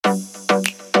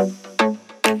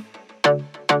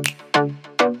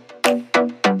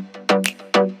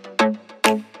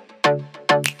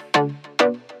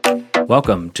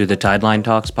Welcome to the Tideline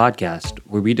Talks podcast,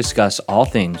 where we discuss all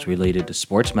things related to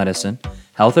sports medicine,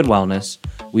 health and wellness.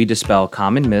 We dispel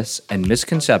common myths and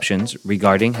misconceptions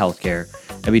regarding healthcare,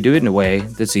 and we do it in a way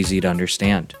that's easy to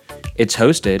understand. It's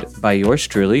hosted by yours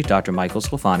truly, Dr. Michael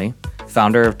Sclafani,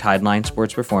 founder of Tideline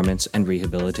Sports Performance and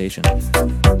Rehabilitation.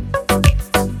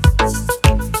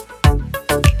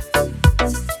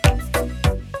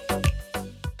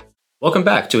 Welcome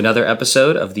back to another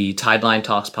episode of the Tideline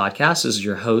Talks podcast. This is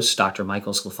your host, Dr.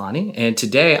 Michael Sclafani, and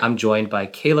today I'm joined by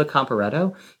Kayla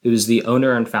Comparetto, who is the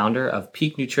owner and founder of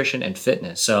Peak Nutrition and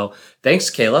Fitness. So thanks,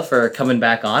 Kayla, for coming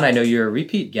back on. I know you're a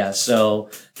repeat guest,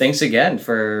 so thanks again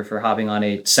for hopping on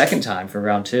a second time for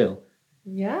round two.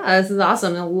 Yeah, this is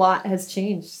awesome. A lot has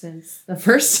changed since the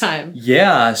first time.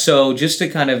 Yeah, so just to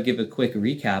kind of give a quick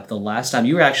recap, the last time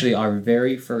you were actually our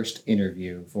very first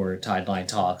interview for Tideline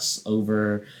Talks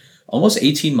over almost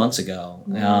 18 months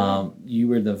ago. You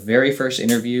were the very first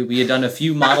interview. We had done a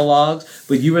few monologues,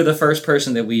 but you were the first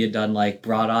person that we had done,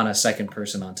 brought on a second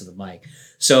person onto the mic.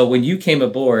 So when you came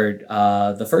aboard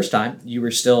the first time, you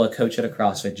were still a coach at a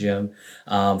CrossFit gym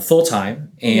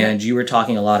full-time, and you were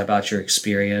talking a lot about your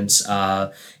experience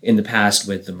in the past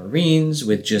with the Marines,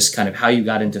 with just kind of how you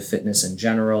got into fitness in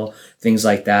general, things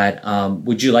like that.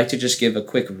 Would you like to just give a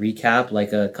quick recap,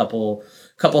 like a couple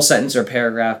sentence or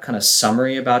paragraph kind of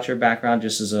summary about your background,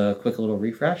 just as a quick little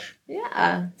refresh?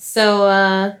 Yeah.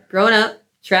 So growing up,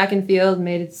 track and field,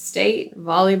 made it state,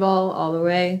 volleyball all the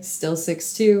way, still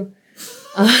 6'2".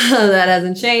 That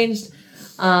hasn't changed.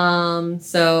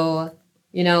 So,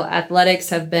 athletics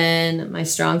have been my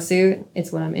strong suit.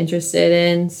 It's what I'm interested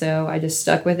in. So I just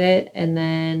stuck with it. And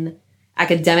then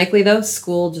academically, though,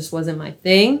 school just wasn't my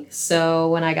thing. So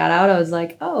when I got out, I was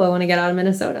like, I want to get out of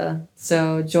Minnesota.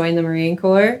 So joined the Marine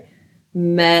Corps,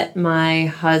 met my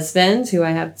husband, who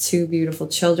I have 2 beautiful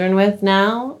children with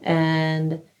now,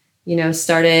 and,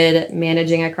 started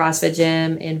managing a CrossFit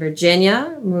gym in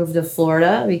Virginia, moved to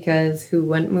Florida because who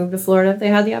wouldn't move to Florida if they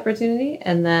had the opportunity?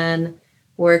 And then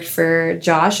worked for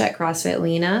Josh at CrossFit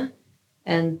Lena.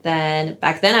 And then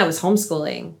back then I was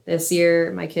homeschooling. This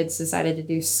year, my kids decided to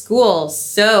do school.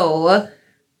 So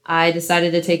I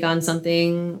decided to take on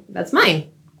something that's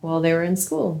mine while they were in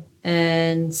school.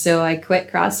 And so I quit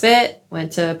CrossFit,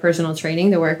 went to personal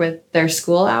training to work with their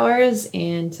school hours,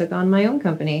 and took on my own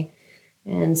company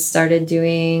and started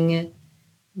doing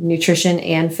nutrition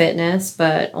and fitness,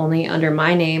 but only under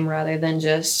my name rather than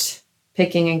just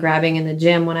picking and grabbing in the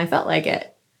gym when I felt like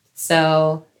it.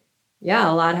 So yeah,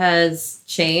 a lot has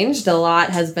changed. A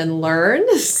lot has been learned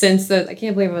since I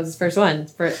can't believe it was the first one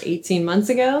for 18 months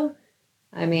ago.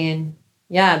 I mean,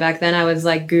 yeah, back then I was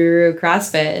like guru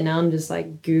CrossFit, and now I'm just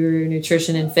like guru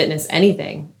nutrition and fitness,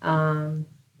 anything.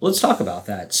 Let's talk about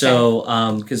that.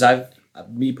 So, because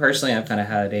me personally, I've kind of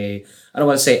had I don't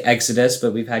want to say exodus,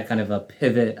 but we've had kind of a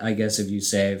pivot, I guess, if you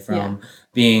say, from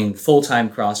being full-time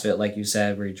CrossFit, like you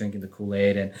said, where you're drinking the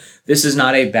Kool-Aid. And this is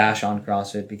not a bash on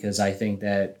CrossFit, because I think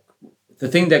that the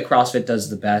thing that CrossFit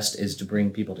does the best is to bring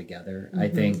people together. Mm-hmm. I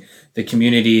think the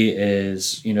community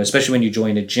is, especially when you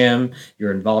join a gym,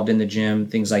 you're involved in the gym,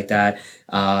 things like that.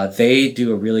 They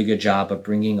do a really good job of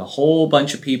bringing a whole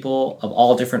bunch of people of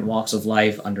all different walks of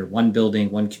life under one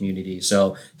building, one community.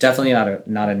 So definitely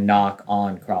not a knock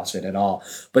on CrossFit at all.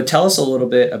 But tell us a little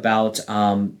bit about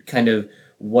kind of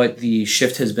what the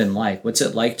shift has been like. What's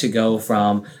it like to go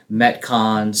from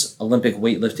Metcons, Olympic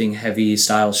weightlifting, heavy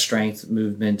style strength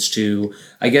movements to,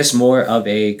 I guess, more of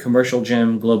a commercial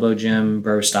gym, Globo gym,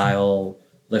 bro style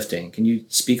lifting? Can you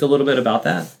speak a little bit about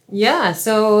that? Yeah,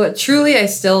 so truly I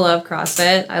still love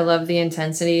CrossFit. I love the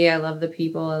intensity. I love the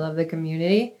people. I love the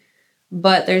community.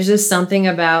 But there's just something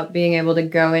about being able to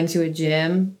go into a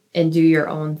gym and do your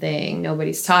own thing.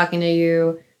 Nobody's talking to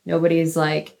you. Nobody's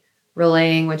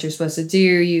relaying what you're supposed to do.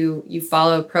 You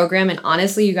follow a program, and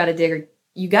honestly, you got to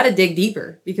dig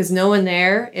deeper, because no one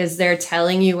there is there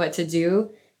telling you what to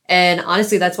do. And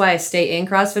honestly, that's why I stay in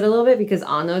CrossFit a little bit, because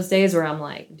on those days where I'm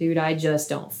like, dude, I just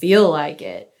don't feel like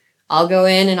it, I'll go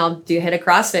in and I'll hit a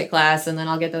CrossFit class, and then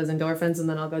I'll get those endorphins, and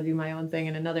then I'll go do my own thing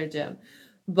in another gym.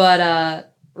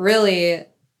 But really,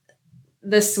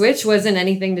 the switch wasn't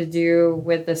anything to do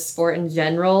with the sport in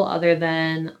general, other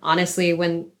than honestly,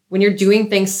 when you're doing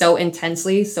things so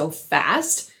intensely, so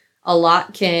fast, a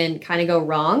lot can kind of go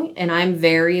wrong. And I'm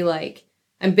very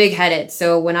I'm big-headed.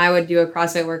 So when I would do a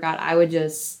CrossFit workout, I would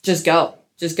just go,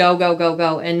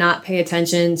 and not pay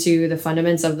attention to the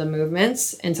fundamentals of the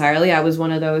movements entirely. I was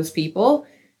one of those people.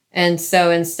 And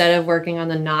so instead of working on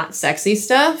the not sexy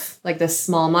stuff, like the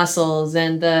small muscles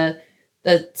and the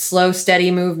slow,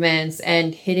 steady movements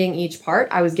and hitting each part,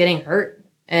 I was getting hurt.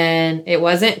 And it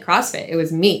wasn't CrossFit. It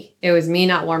was me. It was me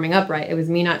not warming up right. It was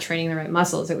me not training the right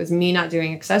muscles. It was me not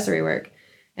doing accessory work.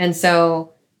 And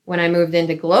so when I moved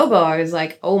into Globo, I was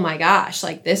like, oh my gosh,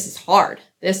 like this is hard.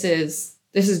 This is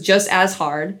just as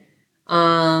hard,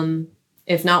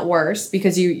 if not worse,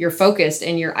 because you're focused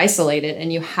and you're isolated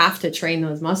and you have to train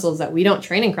those muscles that we don't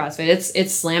train in CrossFit.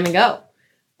 It's slam and go.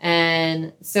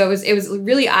 And so it was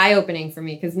really eye-opening for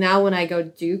me, because now when I go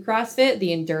do CrossFit,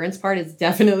 the endurance part is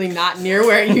definitely not near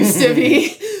where it used to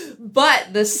be.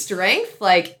 But the strength,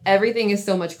 like everything is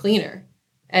so much cleaner.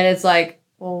 And it's like,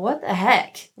 well, what the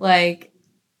heck? Like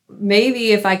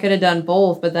maybe if I could have done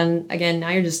both, but then again, now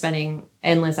you're just spending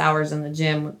endless hours in the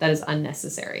gym. That is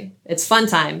unnecessary. It's fun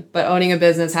time, but owning a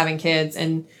business, having kids,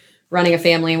 and running a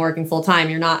family and working full time,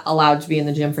 you're not allowed to be in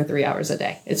the gym for 3 hours a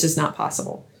day. It's just not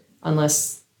possible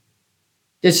unless...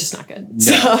 It's just not good.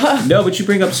 No, but you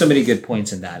bring up so many good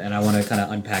points in that, and I want to kind of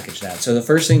unpackage that. So the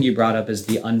first thing you brought up is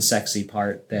the unsexy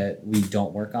part that we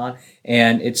don't work on.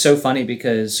 And it's so funny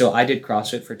because, so I did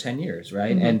CrossFit for 10 years,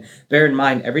 right? Mm-hmm. And bear in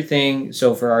mind everything.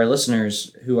 So for our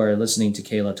listeners who are listening to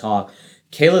Kayla talk,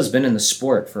 Kayla's been in the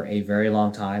sport for a very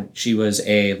long time. She was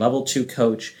a level 2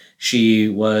 coach. She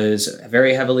was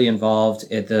very heavily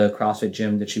involved at the CrossFit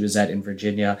gym that she was at in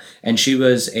Virginia. And she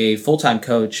was a full-time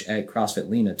coach at CrossFit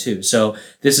Lena too. So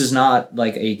this is not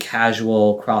like a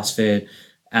casual CrossFit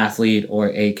athlete or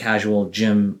a casual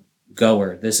gym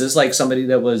goer. This is like somebody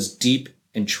that was deep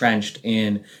entrenched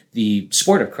in the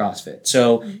sport of CrossFit.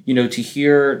 So, you know, to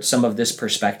hear some of this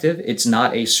perspective, it's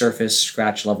not a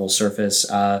scratch level surface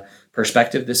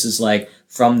perspective. This is like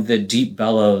from the deep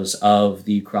bellows of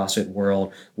the CrossFit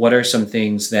world. What are some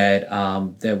things that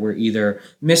that were either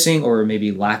missing or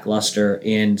maybe lackluster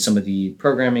in some of the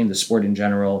programming, the sport in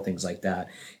general, things like that.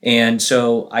 And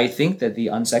so I think that the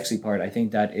unsexy part, I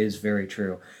think that is very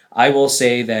true. I will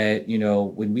say that, you know,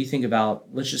 when we think about,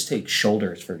 let's just take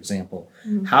shoulders, for example,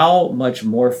 how much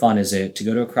more fun is it to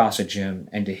go to a CrossFit gym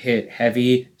and to hit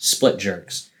heavy split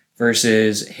jerks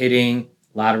versus hitting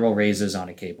lateral raises on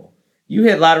a cable? You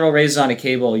hit lateral raises on a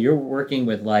cable, you're working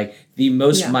with like the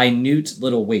most minute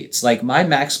little weights. Like my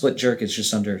max split jerk is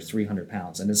just under 300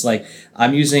 pounds. And it's like,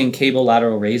 I'm using cable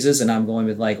lateral raises and I'm going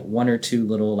with like 1 or 2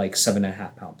 little like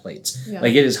 7.5 pound plates. Yeah.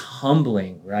 Like it is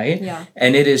humbling, right? Yeah.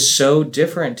 And it is so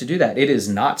different to do that. It is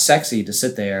not sexy to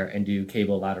sit there and do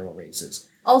cable lateral raises.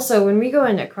 Also, when we go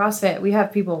into CrossFit, we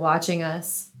have people watching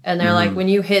us and they're like, when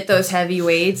you hit those heavy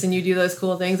weights and you do those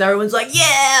cool things, everyone's like,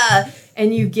 yeah.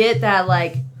 And you get that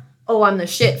like, oh, I'm the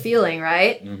shit feeling,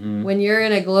 right? Mm-hmm. When you're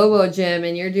in a Globo gym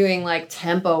and you're doing like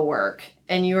tempo work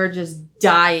and you're just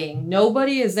dying,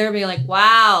 nobody is there being like,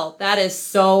 wow, that is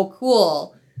so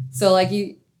cool. So like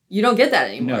you don't get that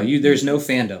anymore. No, there's no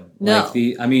fandom. No. Like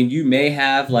you may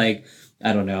have like,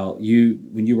 I don't know,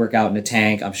 when you work out in a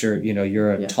tank, I'm sure, you know,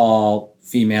 you're a tall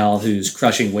female who's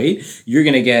crushing weight, you're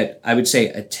going to get, I would say,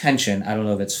 attention. I don't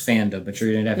know if it's fandom, but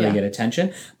you're going to definitely get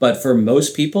attention. But for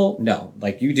most people, no.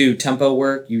 Like you do tempo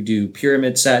work, you do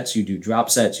pyramid sets, you do drop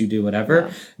sets, you do whatever.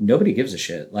 Yeah. Nobody gives a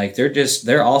shit. Like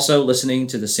they're also listening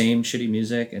to the same shitty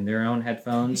music in their own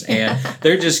headphones and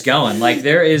they're just going. Like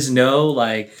there's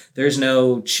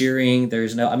no cheering.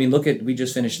 We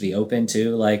just finished the Open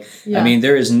too. Like, I mean,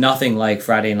 there is nothing like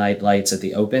Friday Night Lights at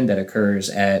the Open that occurs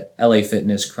at LA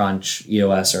Fitness, Crunch,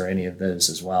 EOS, or any of those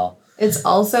as well. It's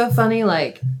also funny,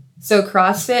 like, so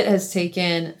CrossFit has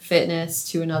taken fitness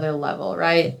to another level,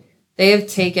 right? They have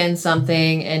taken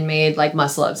something and made like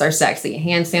muscle ups are sexy,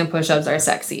 handstand push-ups are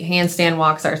sexy, handstand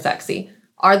walks are sexy.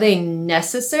 Are they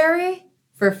necessary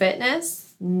for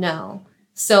fitness? No.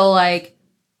 So like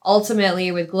ultimately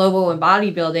with global and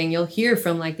bodybuilding, you'll hear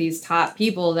from like these top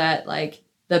people that like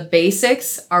the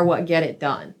basics are what get it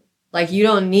done. Like you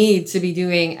don't need to be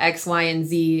doing X, Y, and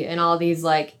Z and all these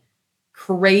like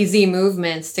crazy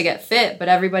movements to get fit. But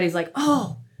everybody's like,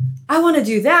 oh, I want to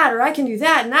do that or I can do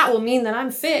that. And that will mean that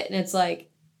I'm fit. And it's like,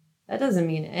 that doesn't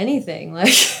mean anything.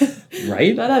 Like,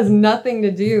 right? That has nothing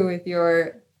to do with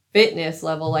your fitness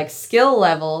level, like skill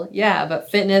level. Yeah. But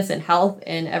fitness and health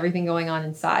and everything going on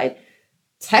inside.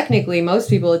 Technically, most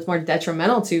people it's more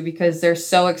detrimental to because they're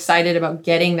so excited about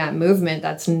getting that movement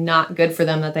that's not good for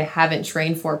them that they haven't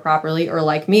trained for properly or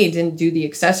like me, didn't do the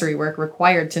accessory work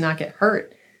required to not get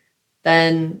hurt.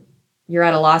 Then you're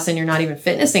at a loss and you're not even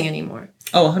fitnessing anymore.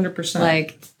 Oh, 100%.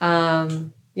 Like,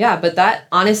 but that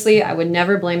honestly, I would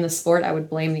never blame the sport. I would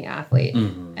blame the athlete.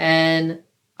 Mm-hmm. And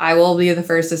I will be the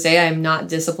first to say I'm not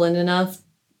disciplined enough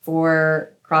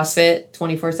for CrossFit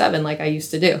 24/7 like I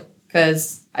used to do.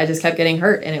 Because I just kept getting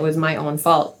hurt and it was my own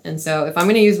fault. And so if I'm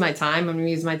going to use my time, I'm going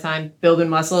to use my time building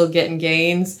muscle, getting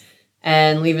gains,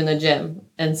 and leaving the gym.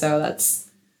 And so that's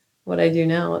what I do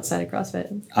now outside of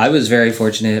CrossFit. I was very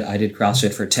fortunate. I did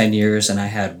CrossFit for 10 years and I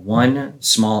had one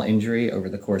small injury over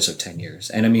the course of 10 years.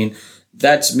 And I mean,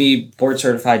 that's me board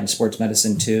certified in sports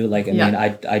medicine too. Like, I mean,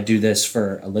 I do this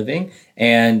for a living.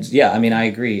 And yeah, I mean, I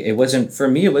agree. It wasn't, for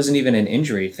me, it wasn't even an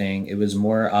injury thing. It was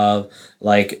more of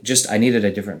like, just, I needed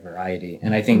a different variety.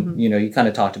 And I think, you know, you kind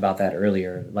of talked about that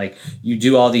earlier. Like you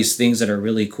do all these things that are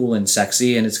really cool and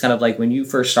sexy. And it's kind of like when you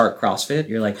first start CrossFit,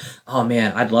 you're like, oh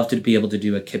man, I'd love to be able to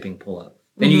do a kipping pull-up.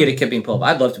 Then you get a kipping pull-up.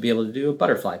 I'd love to be able to do a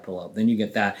butterfly pull-up. Then you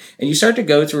get that. And you start to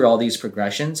go through all these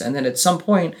progressions. And then at some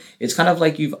point, it's kind of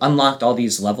like you've unlocked all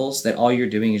these levels that all you're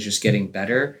doing is just getting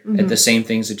better at the same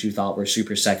things that you thought were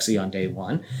super sexy on day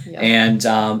one. Yeah.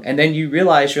 And then you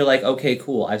realize you're like, okay,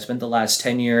 cool. I've spent the last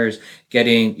 10 years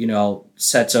getting, you know,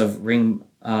 sets of ring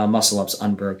muscle ups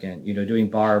unbroken, you know, doing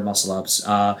bar muscle ups.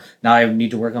 Now I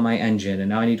need to work on my engine and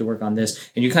now I need to work on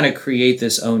this. And you kind of create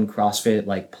this own CrossFit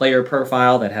like player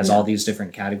profile that has all these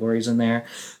different categories in there.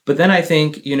 But then I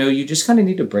think, you know, you just kind of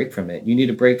need to break from it. You need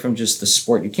to break from just the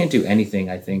sport. You can't do anything,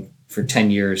 I think, for 10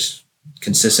 years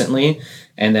consistently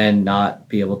and then not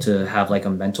be able to have like a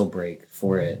mental break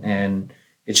for it. And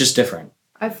it's just different.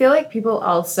 I feel like people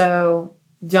also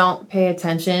don't pay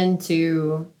attention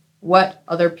to what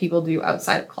other people do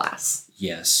outside of class.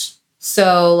 Yes.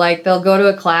 So like they'll go to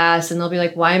a class and they'll be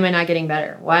like, why am I not getting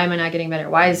better? Why am I not getting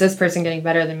better? Why is this person getting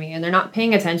better than me? And they're not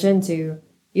paying attention to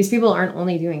these people aren't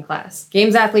only doing class.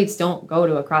 Games athletes don't go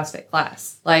to a CrossFit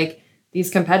class. Like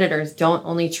these competitors don't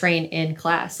only train in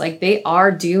class. Like they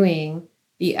are doing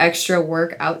the extra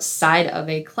work outside of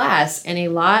a class. And a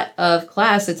lot of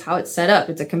class, it's how it's set up.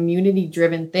 It's a community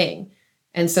driven thing.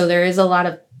 And so there is a lot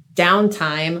of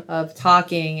downtime of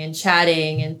talking and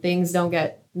chatting and things don't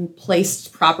get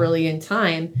placed properly in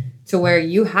time to where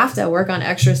you have to work on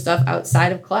extra stuff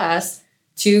outside of class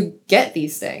to get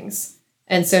these things.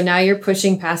 And so now you're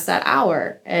pushing past that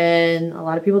hour and a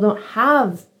lot of people don't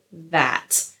have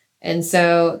that. And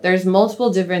so there's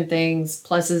multiple different things,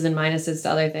 pluses and minuses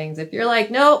to other things. If you're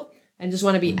like, nope, I just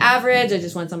want to be average. I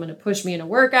just want someone to push me in a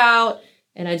workout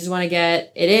and I just want to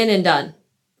get it in and done.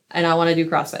 And I want to do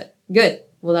CrossFit. Good.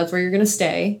 Well, that's where you're going to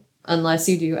stay unless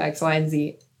you do X, Y, and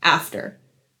Z after.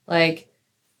 Like,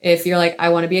 if you're like, I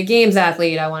want to be a games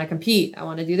athlete, I want to compete, I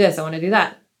want to do this, I want to do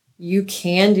that. You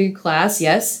can do class,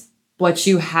 yes, but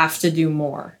you have to do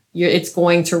more. It's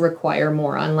going to require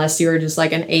more unless you're just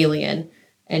like an alien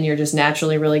and you're just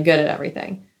naturally really good at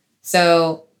everything.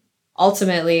 So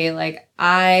ultimately, like,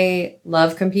 I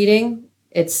love competing.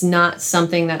 It's not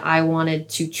something that I wanted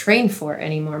to train for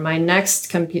anymore. My next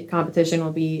competition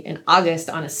will be in August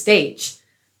on a stage,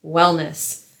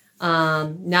 wellness.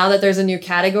 Now that there's a new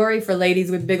category for ladies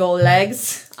with big old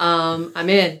legs, I'm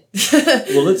in.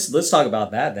 Well, let's talk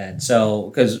about that then. So,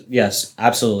 because yes,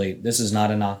 absolutely, this is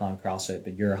not a knock on CrossFit,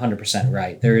 but you're 100%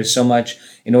 right. There is so much,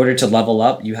 in order to level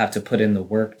up, you have to put in the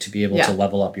work to be able to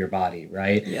level up your body,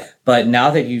 right? Yeah. But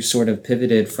now that you sort of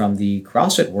pivoted from the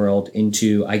CrossFit world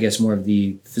into, I guess, more of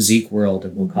the physique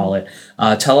world, we'll call it,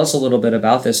 tell us a little bit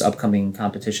about this upcoming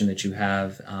competition that you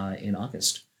have in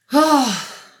August.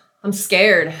 I'm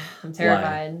scared. I'm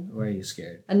terrified. Why are you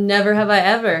scared? And never have I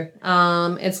ever.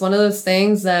 It's one of those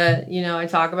things that, you know, I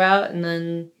talk about and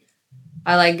then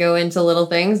I like go into little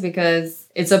things because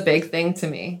it's a big thing to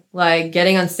me. Like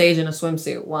getting on stage in a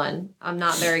swimsuit, one, I'm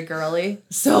not very girly.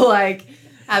 So like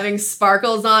having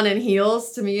sparkles on and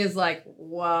heels to me is like,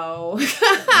 whoa.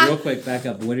 Real quick, back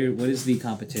up. What is the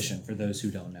competition for those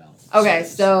who don't know? Okay,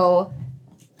 so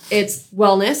it's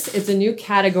wellness. It's a new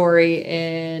category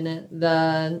in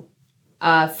the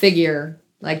figure.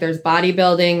 Like there's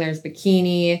bodybuilding, there's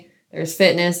bikini, there's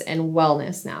fitness and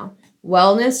wellness now.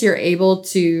 Wellness, you're able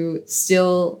to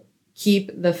still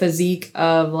keep the physique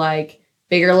of like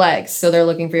bigger legs. So they're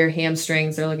looking for your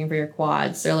hamstrings, they're looking for your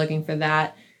quads, they're looking for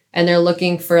that. And they're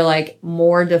looking for like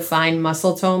more defined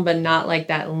muscle tone, but not like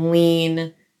that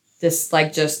lean,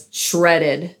 just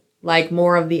shredded, like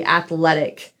more of the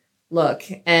athletic look.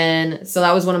 And so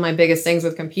that was one of my biggest things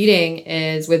with competing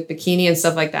is with bikini and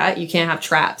stuff like that. You can't have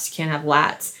traps. You can't have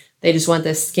lats. They just want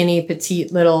this skinny,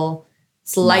 petite, little,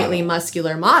 slightly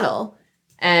muscular model.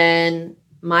 And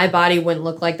my body wouldn't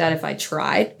look like that if I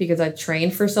tried because I've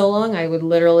trained for so long. I would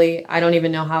literally, I don't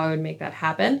even know how I would make that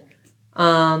happen.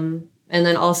 And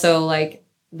then also like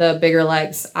the bigger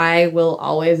legs. I will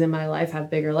always in my life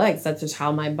have bigger legs. That's just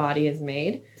how my body is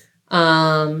made.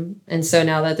 And so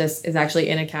now that this is actually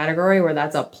in a category where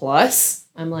that's a plus,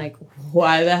 I'm like,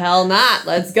 why the hell not?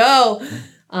 Let's go.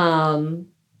 So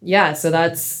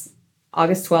that's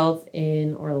August 12th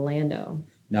in Orlando.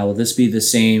 Now, will this be the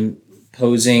same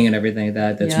posing and everything like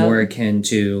that that's more akin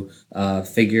to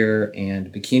figure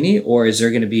and bikini? Or is there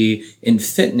going to be in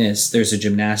fitness, there's a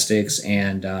gymnastics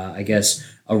and I guess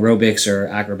aerobics or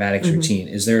acrobatics routine?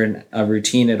 Is there a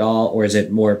routine at all, or is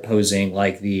it more posing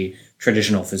like the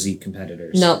traditional physique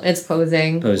competitors? No, it's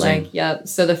posing. Like, yep.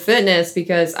 So the fitness,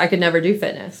 because I could never do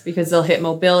fitness because they'll hit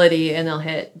mobility and they'll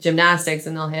hit gymnastics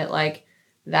and they'll hit like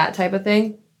that type of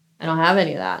thing. I don't have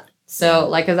any of that. So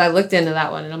like, cause I looked into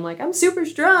that one and I'm like, I'm super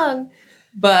strong,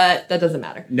 but that doesn't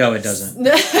matter. No, it doesn't.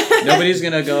 Nobody's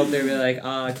going to go up there and be like,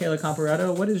 Kayla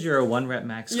Comparetto, what is your 1 rep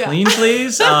max clean,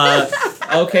 please?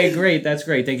 Okay, great. That's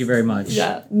great. Thank you very much.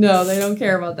 Yeah. No, they don't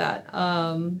care about that.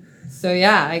 So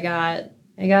yeah, I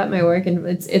got my work, and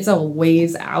it's a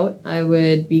ways out. I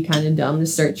would be kind of dumb to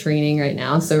start training right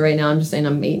now. So right now I'm just in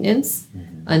a maintenance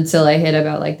until I hit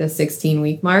about like the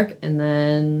 16-week mark, and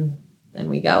then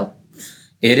we go.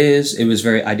 It was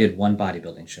I did one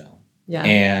bodybuilding show. Yeah.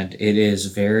 And it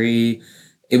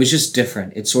was just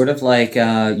different. It's sort of like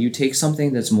you take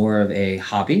something that's more of a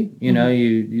hobby, you know,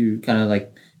 you kind of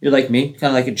like, you're like me,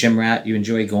 kind of like a gym rat. You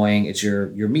enjoy going. It's your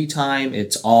me time.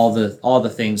 It's all the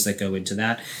things that go into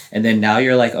that. And then now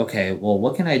you're like, okay, well,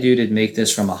 what can I do to make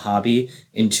this from a hobby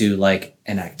into like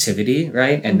an activity,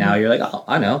 right? And now you're like, oh,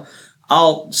 I know.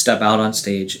 I'll step out on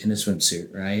stage in a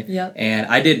swimsuit, right? Yeah. And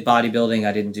I did bodybuilding.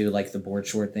 I didn't do like the board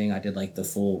short thing. I did like the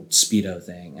full Speedo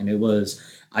thing. And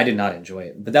I did not enjoy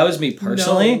it. But that was me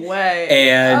personally. No way.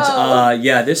 And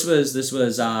this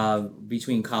was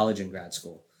between college and grad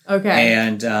school. Okay.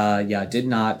 And did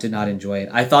not enjoy it.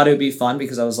 I thought it would be fun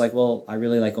because I was like, well, I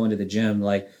really like going to the gym.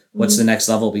 Like, what's the next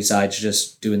level besides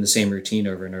just doing the same routine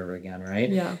over and over again, right?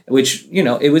 Yeah. Which, you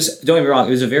know, don't get me wrong,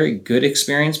 it was a very good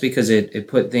experience because it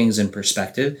put things in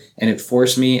perspective, and it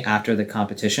forced me after the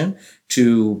competition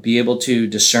to be able to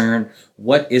discern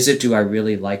what is it do I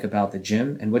really like about the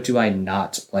gym and what do I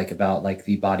not like about like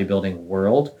the bodybuilding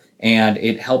world. And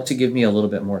it helped to give me a little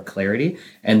bit more clarity.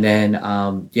 And then,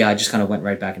 I just kind of went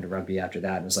right back into rugby after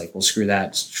that and was like, well, screw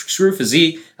that. Screw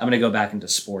physique. I'm going to go back into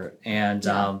sport. And,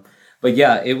 but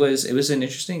yeah, it was an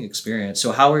interesting experience.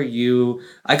 So how are you?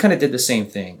 I kind of did the same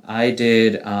thing. I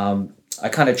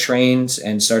kind of trained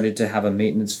and started to have a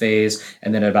maintenance phase.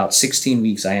 And then at about 16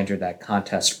 weeks, I entered that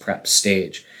contest prep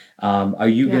stage. Are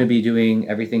you going to be doing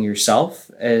everything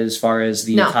yourself as far as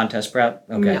the contest prep?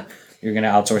 Okay. No. You're going to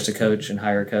outsource a coach and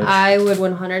hire a coach? I would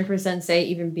 100% say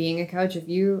even being a coach,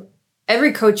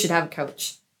 every coach should have a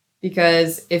coach.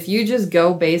 Because if you just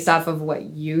go based off of what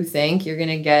you think, you're not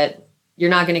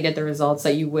going to get the results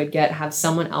that you would have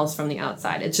someone else from the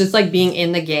outside. It's just like being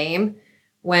in the game.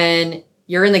 When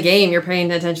you're in the game, you're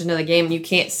paying attention to the game, and you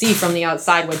can't see from the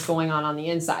outside what's going on the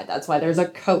inside. That's why there's a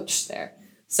coach there.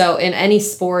 So in any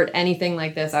sport, anything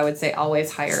like this, I would say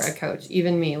always hire a coach.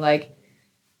 Even me, like,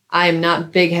 I'm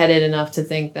not big-headed enough to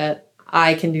think that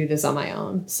I can do this on my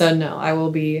own. So no, I will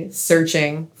be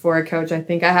searching for a coach. I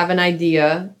think I have an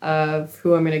idea of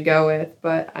who I'm going to go with,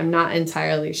 but I'm not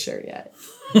entirely sure yet.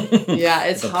 Yeah,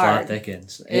 it's hard. Plot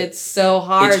thickens. It's so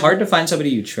hard. It's hard to find somebody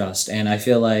you trust. And I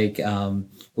feel like,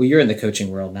 you're in the coaching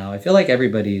world now. I feel like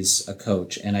everybody's a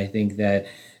coach. And I think that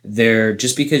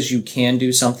just because you can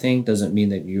do something doesn't mean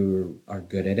that you are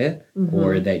good at it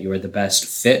or that you're the best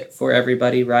fit for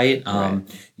everybody, right? Right.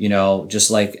 You know,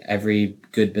 just like every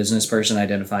good business person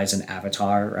identifies an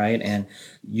avatar, right? And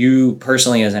you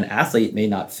personally as an athlete may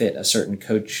not fit a certain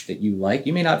coach that you like.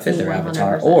 You may not fit their 100%.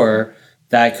 Avatar, or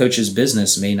that coach's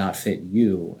business may not fit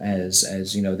you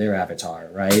as you know, their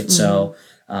avatar, right? So,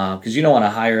 because you don't want to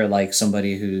hire like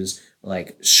somebody who's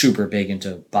like super big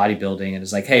into bodybuilding and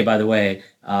is like, hey, by the way,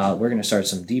 we're going to start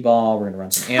some D-ball. We're going to run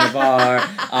some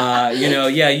Anavar.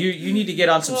 You need to get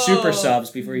on some super subs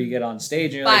before you get on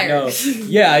stage. And you're like, no.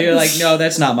 Yeah, you're like, no,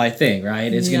 that's not my thing,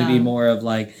 right? It's going to be more of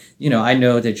like, you know, I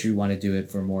know that you want to do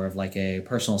it for more of like a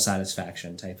personal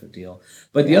satisfaction type of deal.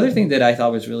 But the other thing that I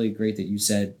thought was really great that you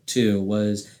said too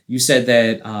was you said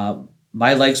that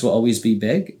my legs will always be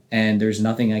big and there's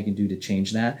nothing I can do to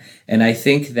change that. And I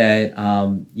think that,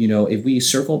 if we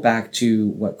circle back to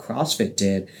what CrossFit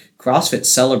did, CrossFit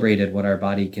celebrated what our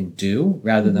body can do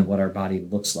rather than what our body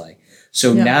looks like.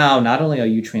 So now not only are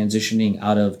you transitioning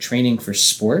out of training for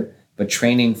sport, but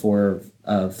training for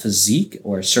a physique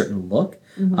or a certain look,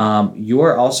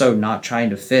 you're also not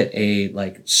trying to fit a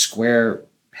like square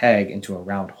peg into a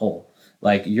round hole.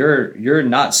 Like you're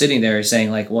not sitting there saying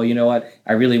like, well, you know what?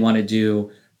 I really want to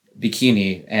do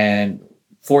bikini and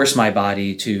force my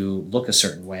body to look a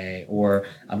certain way, or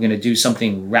I'm going to do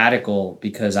something radical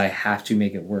because I have to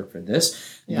make it work for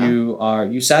this. Yeah.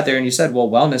 You sat there and you said, well,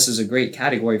 wellness is a great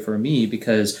category for me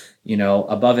because,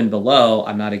 above and below,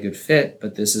 I'm not a good fit,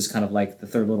 but this is kind of like the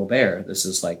third little bear. This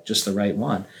is like just the right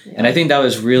one. Yeah. And I think that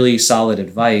was really solid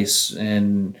advice.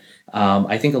 And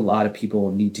I think a lot of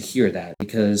people need to hear that,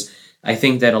 because I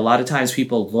think that a lot of times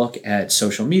people look at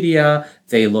social media,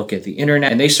 they look at the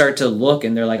internet, and they start to look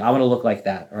and they're like, I want to look like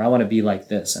that, or I want to be like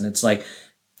this. And it's like,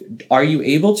 are you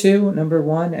able to, number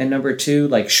one? And number two,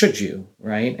 like, should you,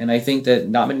 right? And I think that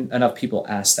not enough people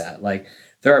ask that. Like,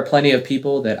 there are plenty of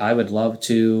people that I would love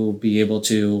to be able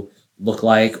to look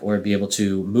like, or be able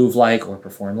to move like, or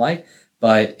perform like,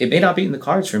 but it may not be in the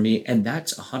cards for me. And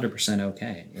that's 100%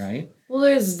 okay, right? Well,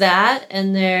 there's that.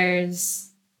 And there's,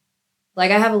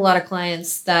 like, I have a lot of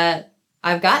clients that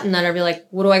I've gotten that are be like,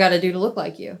 what do I got to do to look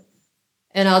like you?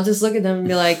 And I'll just look at them and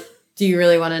be like, do you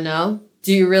really want to know?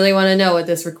 Do you really want to know what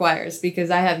this requires? Because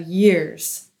I have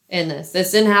years in this.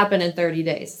 This didn't happen in 30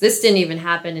 days. This didn't even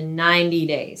happen in 90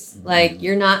 days. Mm-hmm. Like,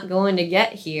 you're not going to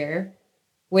get here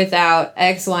without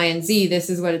X, Y, and Z. This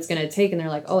is what it's going to take. And they're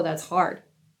like, oh, that's hard.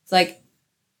 It's like,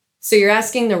 so you're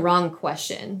asking the wrong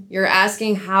question. You're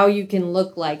asking how you can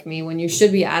look like me when you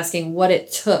should be asking what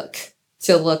it took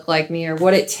to look like me, or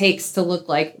what it takes to look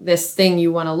like this thing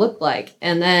you want to look like.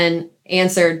 And then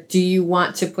answer, do you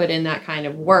want to put in that kind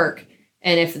of work?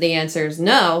 And if the answer is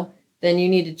no, then you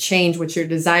need to change what your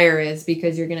desire is,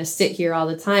 because you're going to sit here all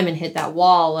the time and hit that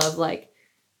wall of like,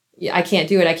 I can't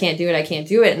do it. I can't do it. I can't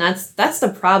do it. And that's the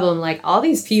problem. Like, all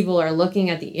these people are looking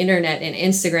at the internet and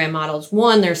Instagram models.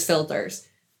 One, there's filters.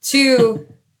 Two,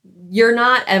 you're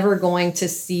not ever going to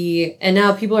see, and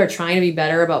now people are trying to be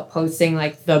better about posting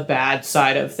like the bad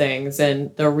side of things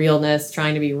and the realness,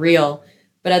 trying to be real.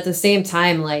 But at the same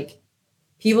time, like,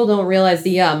 people don't realize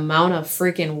the amount of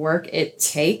freaking work it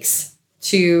takes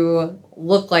to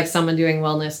look like someone doing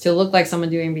wellness, to look like someone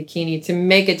doing bikini, to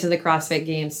make it to the CrossFit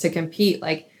Games, to compete.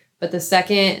 Like, but the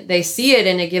second they see it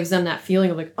and it gives them that feeling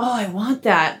of like, oh, I want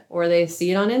that. Or they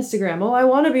see it on Instagram. Oh, I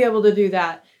want to be able to do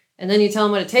that. And then you tell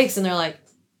them what it takes and they're like,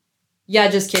 yeah,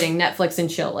 just kidding. Netflix and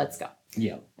chill. Let's go.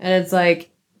 Yeah. And it's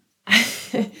like,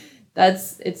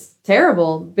 it's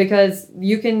terrible, because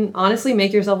you can honestly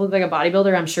make yourself look like a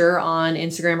bodybuilder, I'm sure, on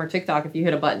Instagram or TikTok if you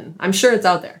hit a button. I'm sure it's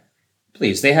out there.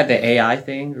 Please. They had the AI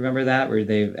thing. Remember that? Where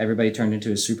everybody turned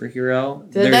into a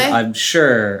superhero? Did they? I'm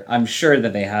sure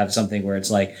that they have something where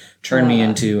it's like, turn me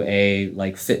into a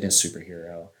like fitness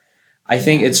superhero. I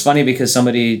think it's funny because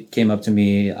somebody came up to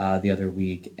me the other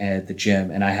week at the gym,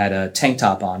 and I had a tank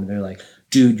top on, and they're like,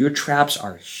 dude, your traps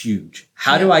are huge.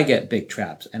 How do I get big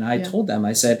traps? And I told them,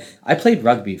 I said, I played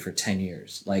rugby for 10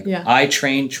 years. Like, I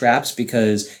trained traps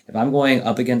because if I'm going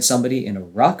up against somebody in a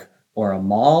ruck or a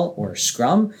maul or a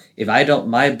scrum,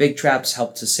 my big traps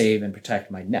help to save and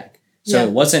protect my neck. So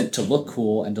it wasn't to look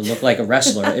cool and to look like a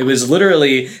wrestler. It was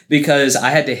literally because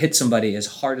I had to hit somebody as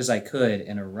hard as I could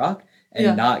in a ruck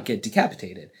and not get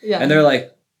decapitated. Yeah. And they're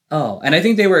like, oh. And I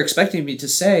think they were expecting me to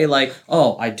say like,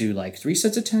 oh, I do like 3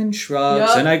 sets of 10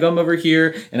 shrugs, and I come over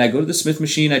here and I go to the Smith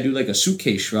machine, I do like a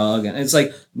suitcase shrug. And it's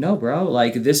like, no, bro,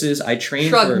 like I train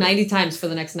shrug 90 times for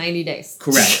the next 90 days.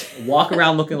 Correct. Walk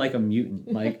around looking like a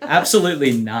mutant. Like,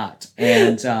 absolutely not.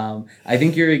 And I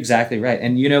think you're exactly right.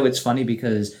 And it's funny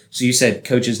because, so you said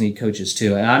coaches need coaches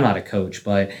too. And I'm not a coach,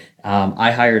 but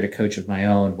I hired a coach of my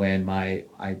own when my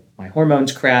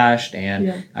hormones crashed,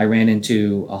 and I ran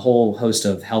into a whole host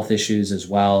of health issues as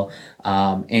well.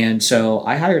 And so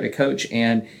I hired a coach,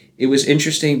 and it was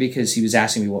interesting because he was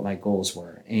asking me what my goals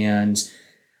were. And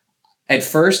at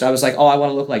first I was like, oh, I want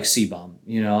to look like C-Bum.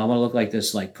 I want to look like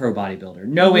this like pro bodybuilder,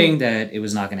 knowing that it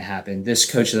was not going to happen. This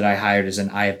coach that I hired is an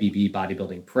IFBB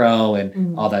bodybuilding pro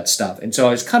and all that stuff. And so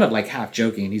I was kind of like half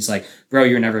joking. And he's like, bro,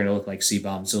 you're never going to look like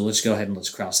C-Bum. So let's go ahead and let's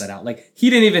cross that out. Like, he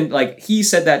didn't even he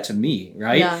said that to me.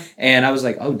 Right. Yeah. And I was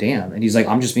like, oh, damn. And he's like,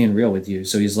 I'm just being real with you.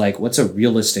 So he's like, what's a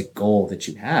realistic goal that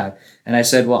you have? And I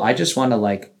said, well, I just want to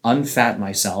like unfat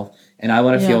myself. And I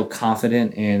want to feel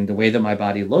confident in the way that my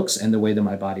body looks and the way that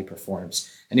my body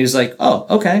performs. And he was like, oh,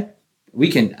 okay,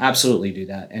 we can absolutely do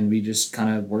that. And we just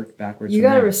kind of worked backwards. You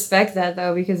got to respect that,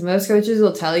 though, because most coaches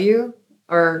will tell you,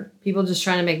 or people just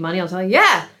trying to make money will tell you,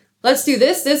 yeah, let's do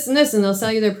this, this, and this. And they'll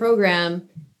sell you their program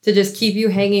to just keep you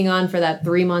hanging on for that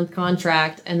 3-month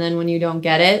contract. And then when you don't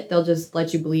get it, they'll just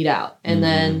let you bleed out and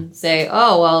then say,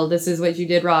 oh, well, this is what you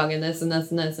did wrong and this and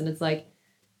this and this. And it's like,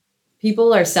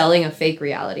 people are selling a fake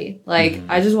reality. Like,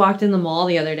 I just walked in the mall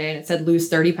the other day and it said lose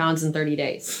 30 pounds in 30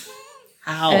 days.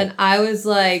 How? And I was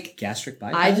like, gastric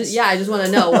bypass? I just want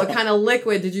to know what kind of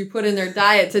liquid did you put in their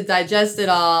diet to digest it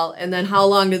all? And then how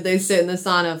long did they sit in the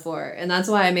sauna for? And that's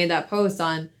why I made that post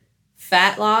on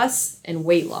fat loss and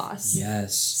weight loss.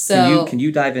 Yes. So can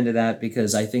you dive into that?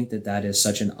 Because I think that is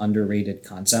such an underrated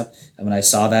concept. And when I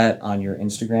saw that on your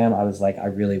Instagram, I was like, I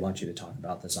really want you to talk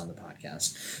about this on the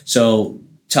podcast. So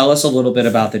tell us a little bit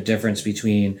about the difference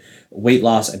between weight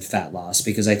loss and fat loss,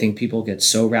 because I think people get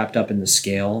so wrapped up in the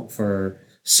scale for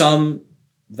some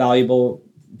valuable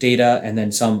data and then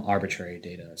some arbitrary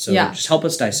data. So just help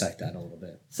us dissect that a little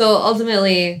bit. So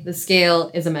ultimately, the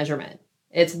scale is a measurement.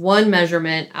 It's one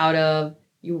measurement out of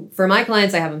you. For my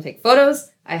clients, I have them take photos.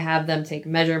 I have them take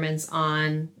measurements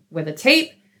with a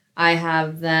tape. I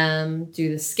have them do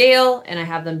the scale, and I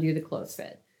have them do the clothes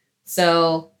fit.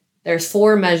 So there's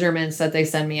 4 measurements that they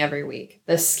send me every week.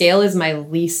 The scale is my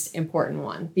least important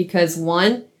one because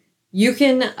one, you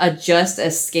can adjust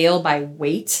a scale by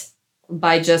weight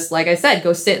by just, like I said,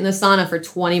 go sit in the sauna for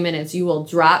 20 minutes. You will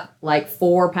drop like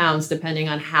 4 pounds depending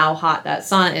on how hot that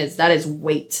sauna is. That is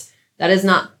weight. That is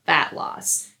not fat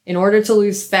loss. In order to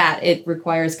lose fat, it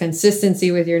requires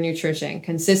consistency with your nutrition,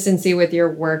 consistency with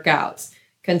your workouts,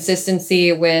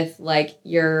 consistency with like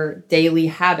your daily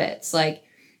habits. Like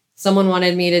someone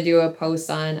wanted me to do a post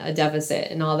on a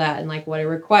deficit and all that and like what it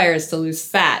requires to lose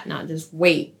fat, not just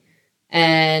weight.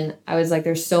 And I was like,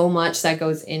 there's so much that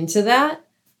goes into that.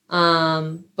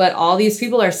 But all these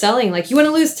people are selling like, you want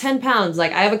to lose 10 pounds.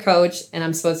 Like I have a coach and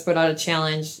I'm supposed to put out a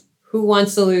challenge. Who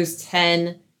wants to lose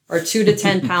 10 or 2 to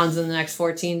 10 pounds in the next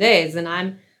 14 days? And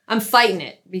I'm fighting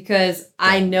it because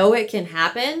I know it can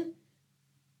happen.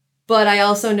 But I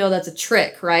also know that's a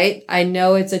trick, right? I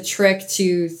know it's a trick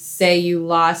to say you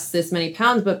lost this many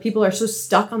pounds, but people are so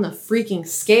stuck on the freaking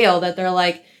scale that they're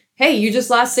like, hey, you just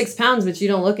lost 6 pounds, but you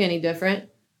don't look any different.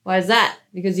 Why is that?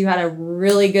 Because you had a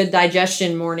really good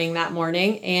digestion that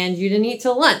morning and you didn't eat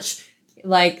till lunch.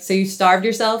 Like, so you starved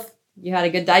yourself, you had a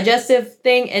good digestive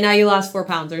thing, and now you lost 4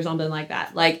 pounds or something like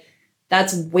that. Like,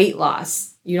 that's weight loss.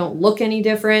 You don't look any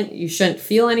different. You shouldn't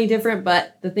feel any different.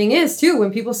 But the thing is, too,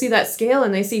 when people see that scale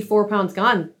and they see 4 pounds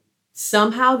gone,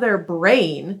 somehow their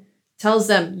brain tells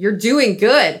them, you're doing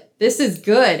good. This is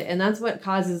good. And that's what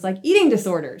causes like eating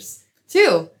disorders,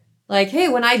 too. Like, hey,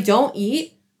 when I don't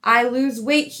eat, I lose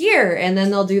weight here. And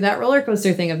then they'll do that roller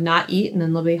coaster thing of not eat. And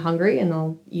then they'll be hungry and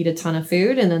they'll eat a ton of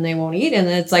food and then they won't eat. And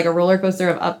then it's like a roller coaster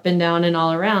of up and down and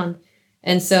all around.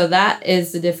 And so that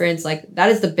is the difference. Like that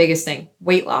is the biggest thing.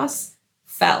 Weight loss,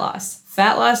 fat loss.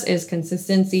 Fat loss is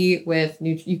consistency with,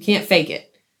 you can't fake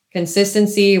it.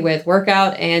 Consistency with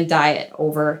workout and diet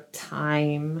over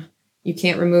time. You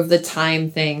can't remove the time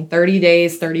thing. 30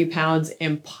 days, 30 pounds,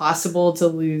 impossible to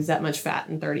lose that much fat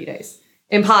in 30 days.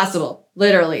 Impossible.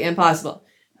 Literally impossible.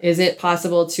 Is it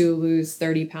possible to lose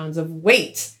 30 pounds of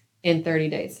weight in 30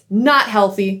 days? Not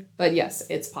healthy, but yes,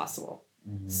 it's possible.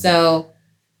 Mm-hmm. So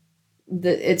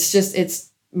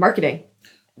it's marketing.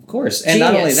 Of course. And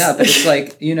not only that, but it's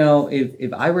like,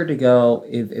 if I were to go,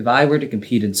 if I were to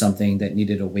compete in something that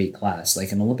needed a weight class,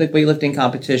 like an Olympic weightlifting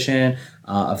competition,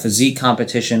 a physique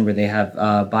competition where they have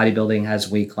bodybuilding has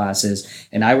weight classes,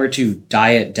 and I were to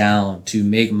diet down to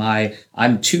make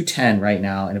I'm 210 right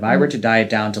now. And if I were to diet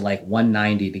down to like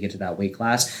 190 to get to that weight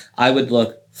class, I would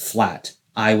look flat.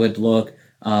 I would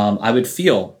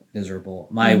feel miserable.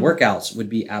 My workouts would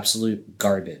be absolute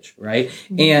garbage, right?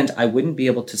 And I wouldn't be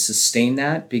able to sustain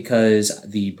that because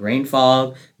the brain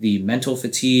fog, the mental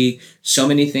fatigue, so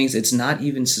many things, it's not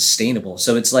even sustainable.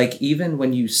 So it's like, even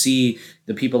when you see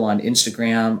the people on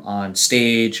Instagram, on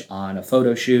stage, on a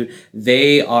photo shoot,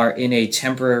 they are in a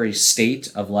temporary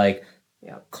state of like,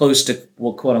 close to,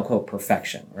 well, quote unquote,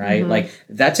 perfection, right? Like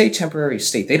that's a temporary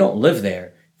state. They don't live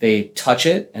there. They touch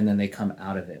it and then they come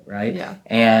out of it, right? Yeah.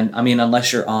 And I mean,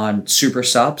 unless you're on super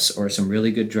subs or some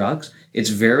really good drugs,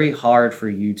 it's very hard for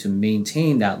you to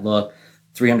maintain that look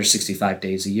 365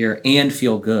 days a year and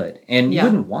feel good. And you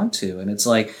wouldn't want to. And it's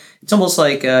like, it's almost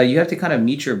like you have to kind of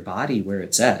meet your body where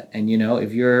it's at. And,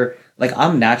 if you're like,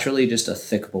 I'm naturally just a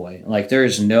thick boy, like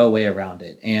there's no way around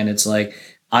it. And it's like,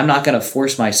 I'm not going to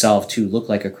force myself to look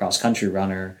like a cross country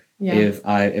runner if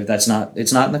it's not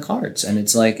in the cards. And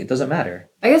it's like, it doesn't matter.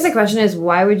 I guess the question is,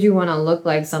 why would you want to look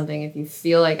like something if you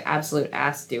feel like absolute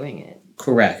ass doing it?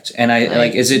 Correct. And I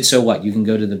like, is it so what? You can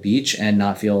go to the beach and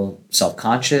not feel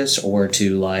self-conscious, or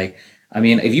to like, I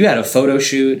mean, if you had a photo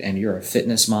shoot and you're a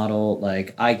fitness model,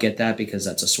 like I get that because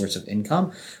that's a source of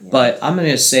income. Yeah. But I'm going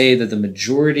to say that the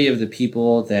majority of the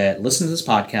people that listen to this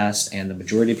podcast and the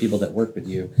majority of people that work with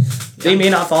you, they may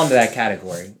not fall into that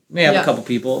category. You may have a couple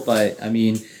people, but I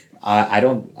mean,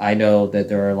 I know that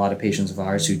there are a lot of patients of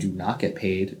ours who do not get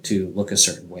paid to look a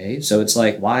certain way. So it's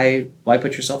like, why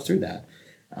put yourself through that?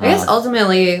 I guess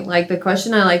ultimately, like the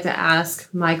question I like to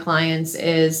ask my clients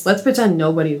is, let's pretend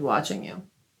nobody's watching you.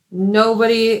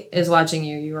 Nobody is watching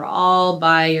you. You're all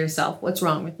by yourself. What's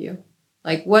wrong with you?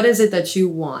 Like, what is it that you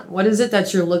want? What is it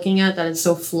that you're looking at that is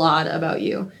so flawed about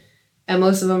you? And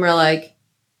most of them are like,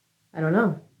 I don't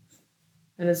know.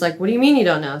 And it's like, what do you mean you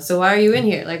don't know? So why are you in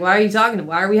here? Like, why are you talking?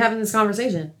 Why are we having this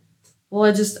conversation? Well,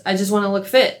 I just want to look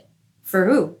fit. For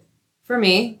who? For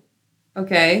me.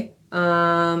 Okay.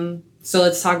 So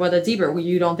let's talk about that deeper. Well,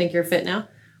 you don't think you're fit now?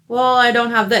 Well, I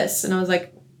don't have this. And I was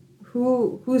like,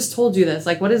 who's told you this?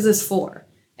 Like, what is this for?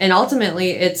 And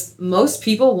ultimately, it's most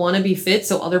people want to be fit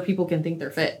so other people can think they're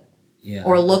fit. Yeah.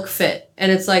 Or look fit.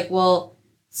 And it's like, well,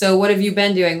 so what have you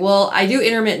been doing? Well, I do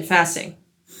intermittent fasting.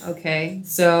 Okay.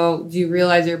 So do you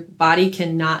realize your body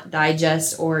cannot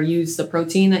digest or use the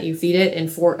protein that you feed it in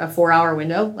a 4-hour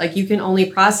window? Like you can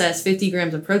only process 50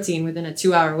 grams of protein within a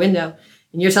 2-hour window.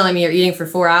 And you're telling me you're eating for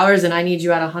 4 hours and I need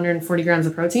you at 140 grams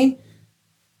of protein?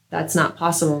 That's not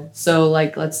possible. So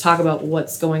like, let's talk about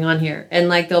what's going on here. And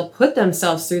like, they'll put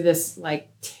themselves through this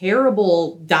like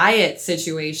terrible diet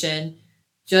situation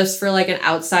just for like an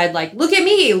outside, like, look at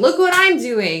me, look what I'm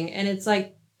doing. And it's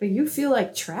like, but you feel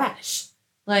like trash.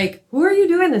 Like, who are you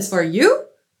doing this for? You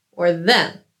or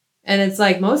them? And it's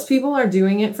like, most people are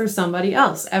doing it for somebody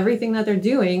else. Everything that they're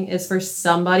doing is for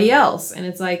somebody else. And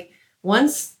it's like,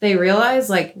 once they realize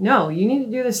like, no, you need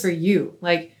to do this for you.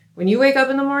 Like when you wake up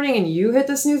in the morning and you hit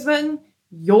the snooze button,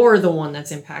 you're the one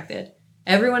that's impacted.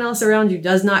 Everyone else around you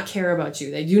does not care about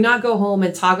you. They do not go home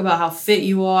and talk about how fit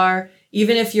you are.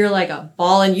 Even if you're like a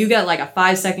ball and you get like a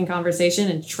 5-second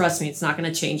conversation, and trust me, it's not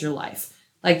going to change your life.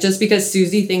 Like just because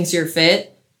Susie thinks you're fit,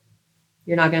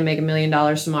 you're not going to make $1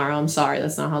 million tomorrow. I'm sorry.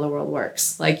 That's not how the world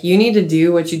works. Like you need to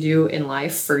do what you do in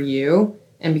life for you.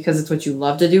 And because it's what you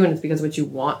love to do and it's because what you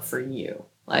want for you.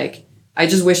 Like, I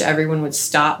just wish everyone would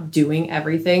stop doing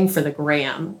everything for the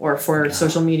gram or for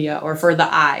social media or for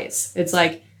the eyes. It's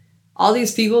like all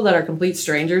these people that are complete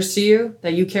strangers to you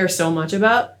that you care so much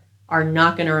about are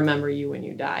not going to remember you when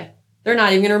you die. They're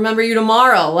not even going to remember you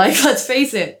tomorrow. Like, let's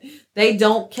face it. They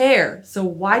don't care. So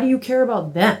why do you care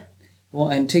about them? Well,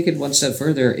 and take it one step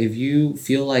further. If you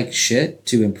feel like shit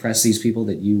to impress these people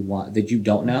that you want, that you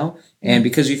don't know, and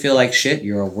because you feel like shit,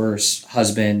 you're a worse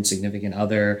husband, significant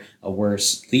other, a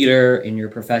worse leader in your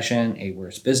profession, a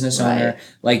worse business owner.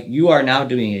 Like you are now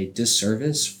doing a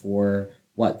disservice for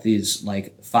what these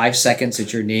like 5 seconds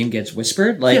that your name gets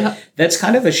whispered. Like that's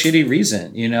kind of a shitty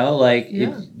reason, you know, like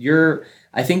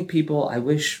I think people, I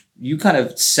wish you kind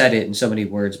of said it in so many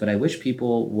words, but I wish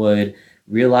people would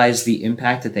realize the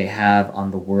impact that they have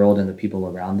on the world and the people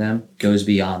around them goes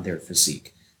beyond their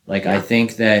physique. Like, I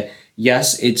think that,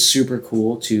 yes, it's super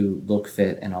cool to look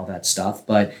fit and all that stuff,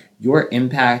 but your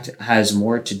impact has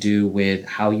more to do with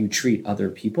how you treat other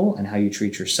people and how you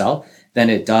treat yourself than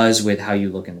it does with how you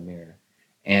look in the mirror.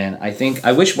 And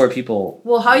I wish more people...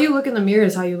 Well, how you look in the mirror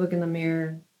is how you look in the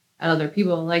mirror at other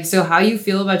people. Like, so how you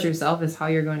feel about yourself is how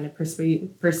you're going to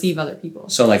perceive other people.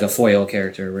 So like a foil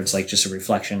character where it's like just a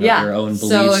reflection of your own beliefs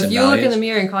and values. So if you look in the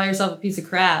mirror and call yourself a piece of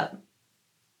crap,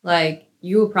 like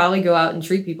you will probably go out and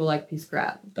treat people like a piece of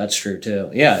crap. That's true too.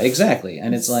 Yeah, exactly.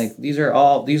 And it's like these are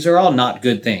all not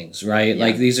good things, right? Yeah.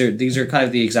 Like these are kind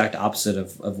of the exact opposite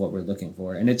of what we're looking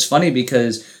for. And it's funny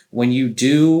because when you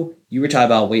were talking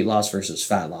about weight loss versus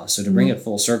fat loss. So to bring it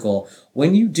full circle,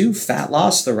 when you do fat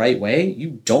loss the right way,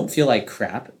 you don't feel like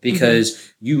crap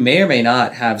because you may or may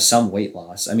not have some weight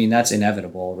loss. I mean, that's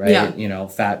inevitable, right? Yeah. You know,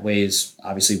 fat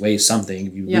obviously weighs something.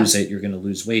 If you lose it, you're going to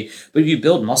lose weight. But if you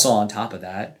build muscle on top of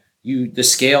that, the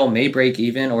scale may break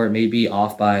even or it may be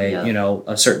off by,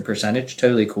 a certain percentage.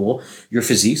 Totally cool. Your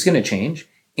physique's going to change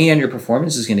and your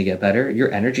performance is going to get better.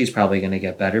 Your energy is probably going to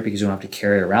get better because you don't have to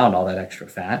carry around all that extra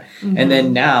fat. And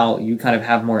then now you kind of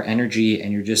have more energy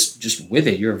and you're just with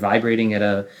it. You're vibrating at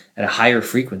a higher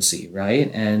frequency, right?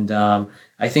 And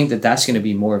I think that that's going to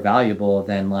be more valuable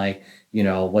than like,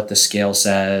 what the scale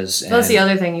says. So that's the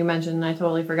other thing you mentioned, and I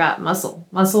totally forgot. Muscle.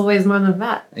 Muscle weighs more than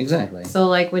fat. Exactly. So,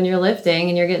 like, when you're lifting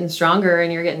and you're getting stronger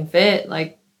and you're getting fit,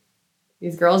 like,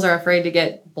 these girls are afraid to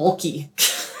get bulky.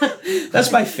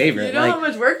 That's my favorite. You know how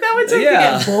much work that would take to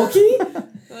get bulky?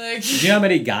 Do you know how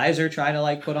many guys are trying to,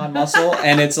 like, put on muscle?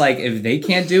 And it's like, if they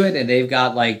can't do it and they've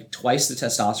got, like, twice the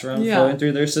testosterone flowing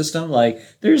through their system, like,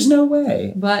 there's no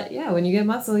way. But, yeah, when you get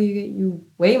muscle, you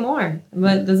weigh more.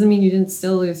 But it doesn't mean you didn't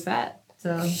still lose fat.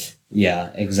 So.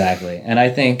 Yeah, exactly. And I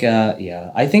think,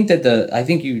 I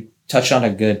think you touched on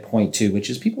a good point too, which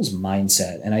is people's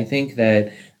mindset. And I think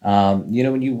that,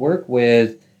 when you work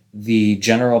with the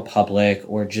general public,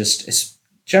 or just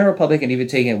general public, and even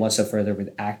taking it one step further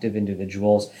with active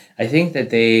individuals, I think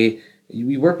that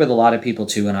we work with a lot of people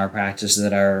too in our practice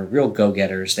that are real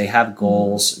go-getters. They have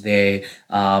goals. They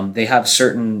have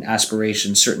certain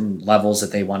aspirations, certain levels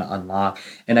that they want to unlock.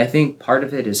 And I think part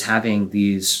of it is having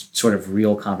these sort of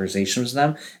real conversations with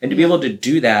them, and to be able to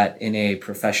do that in a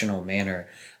professional manner.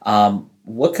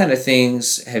 What kind of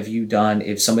things have you done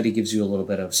if somebody gives you a little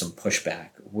bit of some pushback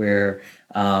where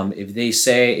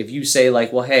if you say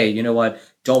like, well, hey, you know what,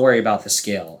 don't worry about the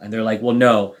scale. And they're like, well,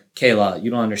 no, Kayla, you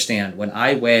don't understand. When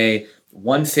I weigh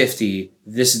 150,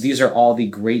 these are all the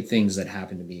great things that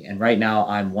happen to me. And right now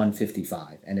I'm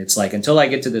 155. And it's like, until I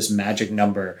get to this magic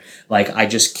number, like I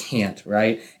just can't,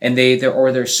 right? And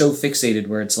they're so fixated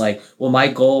where it's like, well, my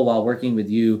goal while working with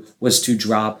you was to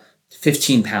drop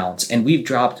 15 pounds and we've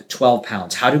dropped 12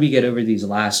 pounds. How do we get over these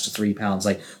last 3 pounds?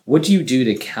 Like, what do you do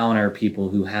to counter people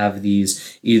who have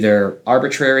these either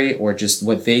arbitrary or just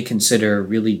what they consider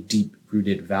really deep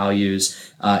rooted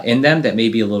values in them that may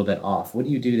be a little bit off? What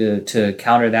do you do to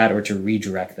counter that or to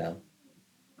redirect them?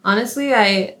 Honestly,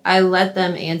 I let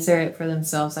them answer it for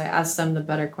themselves. I ask them the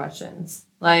better questions.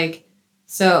 Like,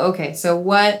 so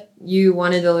what, you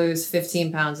wanted to lose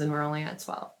 15 pounds and we're only at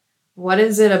 12. What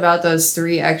is it about those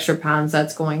 3 extra pounds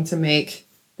that's going to make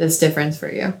this difference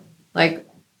for you? Like,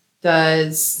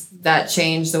 does that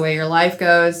change the way your life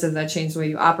goes? Does that change the way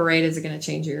you operate? Is it going to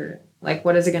change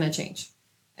what is it going to change?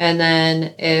 And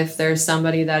then if there's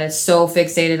somebody that is so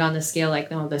fixated on the scale,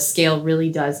 like, no, the scale really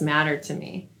does matter to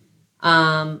me.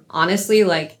 Honestly,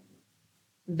 like,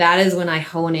 that is when I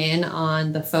hone in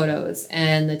on the photos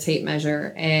and the tape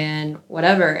measure and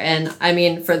whatever. And I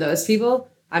mean, for those people,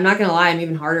 I'm not going to lie, I'm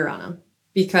even harder on them,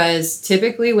 because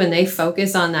typically when they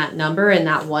focus on that number and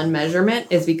that one measurement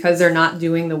is because they're not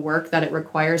doing the work that it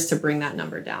requires to bring that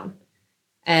number down.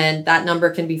 And that number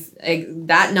can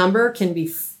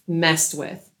be messed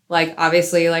with. Like,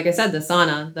 obviously, like I said, the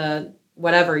sauna, the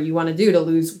whatever you want to do to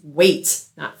lose weight,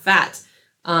 not fat.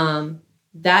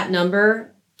 That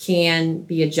number can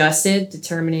be adjusted,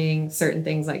 determining certain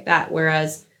things like that.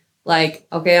 Whereas, like,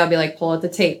 okay, I'll be like, pull out the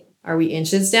tape. Are we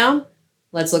inches down?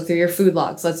 Let's look through your food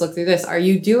logs. Let's look through this. Are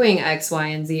you doing X, Y,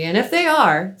 and Z? And if they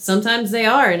are, sometimes they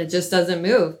are, and it just doesn't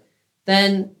move,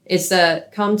 then it's a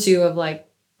come to of like,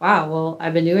 wow, well,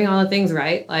 I've been doing all the things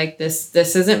right. Like, this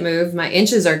isn't moved. My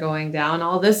inches are going down.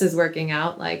 All this is working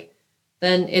out. Like,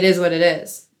 then it is what it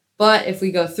is. But if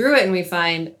we go through it and we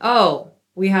find, oh,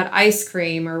 we had ice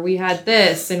cream, or we had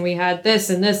this, and we had this,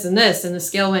 and this, and this, and the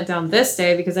scale went down this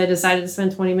day because I decided to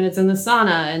spend 20 minutes in the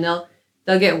sauna, and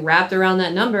they'll get wrapped around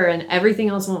that number and everything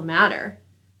else won't matter.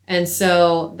 And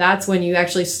so that's when you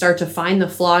actually start to find the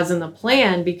flaws in the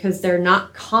plan, because they're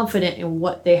not confident in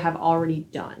what they have already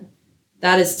done.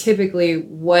 That is typically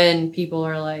when people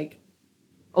are like,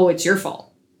 oh, it's your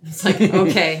fault. It's like,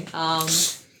 okay,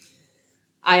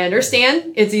 I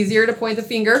understand. It's easier to point the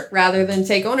finger rather than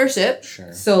take ownership.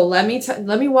 Sure. So let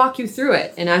me walk you through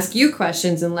it and ask you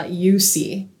questions and let you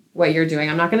see what you're doing.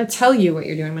 I'm not going to tell you what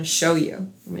you're doing. I'm going to show you.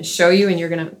 I'm going to show you, and you're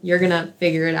going to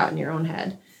figure it out in your own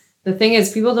head. The thing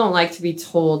is, people don't like to be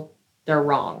told they're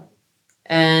wrong.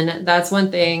 And that's one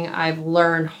thing I've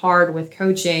learned hard with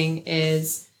coaching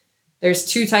is there's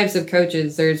 2 types of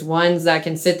coaches. There's ones that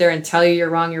can sit there and tell you you're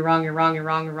wrong, you're wrong, you're wrong, you're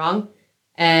wrong, you're wrong.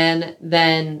 And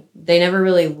then they never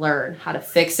really learn how to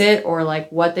fix it, or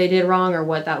like what they did wrong or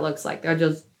what that looks like.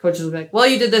 Coaches will be like, well,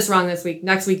 you did this wrong this week.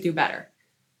 Next week, do better.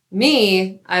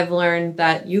 Me, I've learned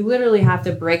that you literally have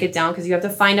to break it down, because you have to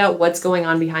find out what's going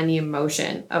on behind the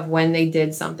emotion of when they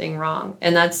did something wrong.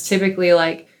 And that's typically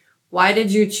like, why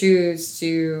did you choose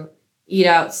to eat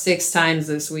out 6 times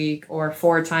this week or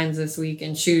 4 times this week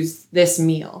and choose this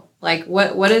meal? Like,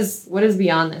 what is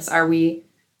beyond this? Are we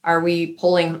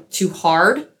pulling too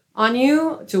hard on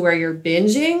you to where you're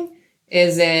binging?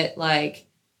 Is it like,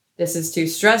 this is too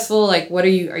stressful? Like, are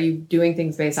you doing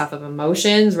things based off of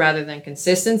emotions rather than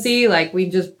consistency? Like, we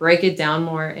just break it down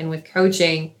more. And with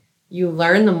coaching, you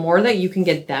learn the more that you can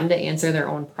get them to answer their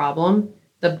own problem,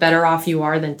 the better off you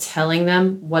are than telling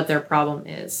them what their problem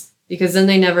is, because then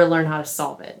they never learn how to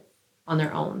solve it on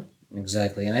their own.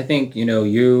 Exactly. And I think,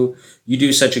 you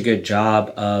do such a good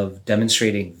job of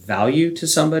demonstrating value to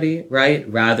somebody,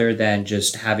 right? Rather than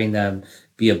just having them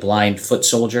be a blind foot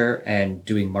soldier and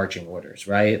doing marching orders,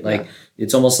 right? Like,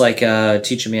 It's almost like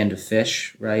teach a man to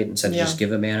fish, right? Instead of just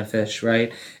give a man a fish,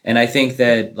 right? And I think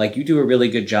that like you do a really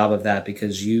good job of that,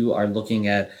 because you are looking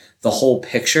at the whole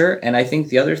picture. And I think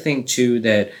the other thing too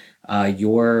that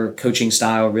your coaching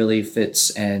style really fits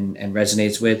and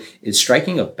resonates with is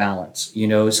striking a balance.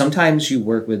 Sometimes you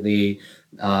work with the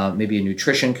maybe a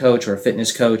nutrition coach or a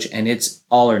fitness coach, and it's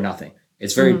all or nothing.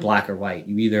 It's very black or white.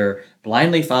 You either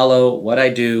blindly follow what I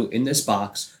do in this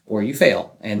box or you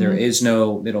fail, and there is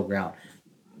no middle ground.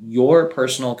 Your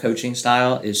personal coaching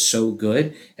style is so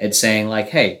good at saying like,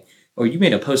 hey, or you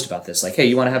made a post about this, like, hey,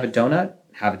 you want to have a donut?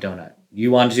 Have a donut.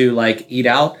 You want to like eat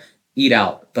out? Eat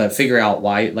out. But figure out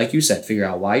why, like you said, figure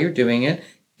out why you're doing it.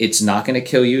 It's not going to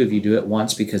kill you if you do it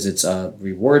once because it's a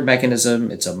reward mechanism.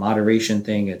 It's a moderation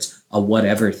thing. It's a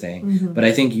whatever thing. But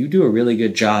I think you do a really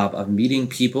good job of meeting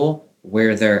people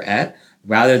where they're at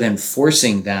rather than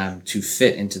forcing them to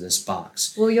fit into this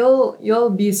box. Well, you'll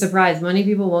be surprised. Many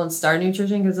people won't start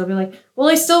nutrition because they'll be like, well,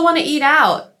 I still want to eat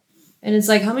out. And it's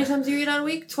like, how many times do you eat out a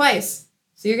week? Twice.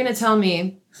 So you're going to tell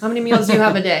me, how many meals do you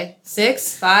have a day?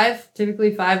 6? 5?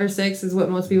 Typically 5 or 6 is what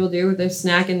most people do with their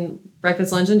snack and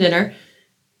breakfast, lunch, and dinner.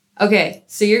 Okay,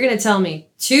 so you're going to tell me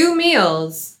 2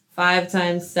 meals, 5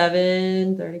 times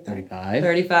 7, 35.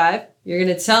 35. You're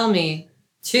going to tell me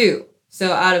 2.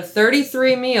 So out of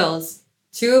 33 meals,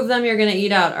 2 of them you're going to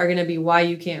eat out are going to be why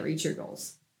you can't reach your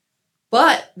goals.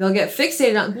 But they'll get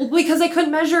fixated on, well, because they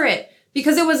couldn't measure it,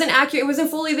 because it wasn't accurate, it wasn't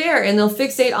fully there. And they'll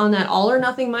fixate on that all or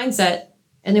nothing mindset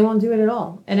and they won't do it at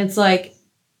all. And it's like,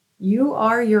 you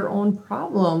are your own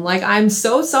problem. Like, I'm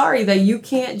so sorry that you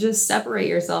can't just separate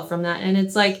yourself from that. And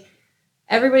it's like,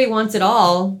 everybody wants it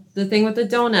all. The thing with the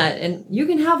donut, and you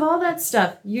can have all that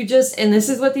stuff. You just, and this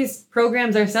is what these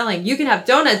programs are selling. You can have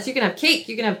donuts, you can have cake,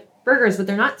 you can have burgers, but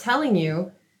they're not telling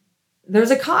you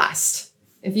there's a cost.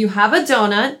 If you have a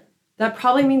donut, that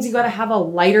probably means you got to have a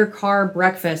lighter carb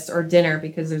breakfast or dinner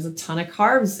because there's a ton of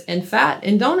carbs and fat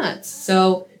in donuts.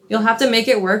 So you'll have to make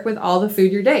it work with all the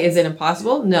food your day. Is it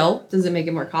impossible? No. Does it make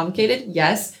it more complicated?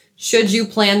 Yes. Should you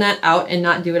plan that out and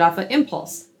not do it off of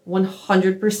impulse?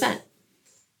 100%.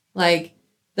 Like,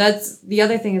 that's the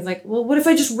other thing is like, well, what if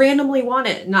I just randomly want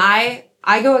it? And I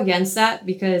go against that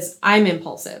because I'm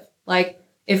impulsive. Like,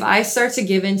 if I start to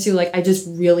give into like, I just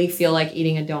really feel like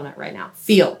eating a donut right now,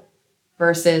 feel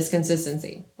versus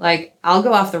consistency. Like, I'll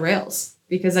go off the rails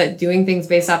because I'm doing things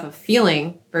based off of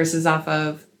feeling versus off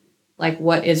of like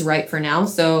what is right for now.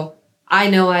 So I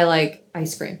know I like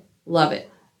ice cream. Love it.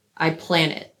 I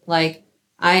plan it. Like,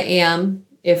 I am,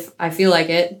 if I feel like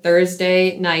it,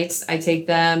 Thursday nights, I take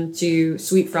them to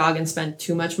Sweet Frog and spend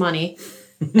too much money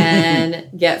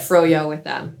and get froyo with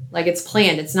them. Like, it's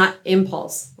planned. It's not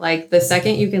impulse. Like, the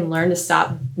second you can learn to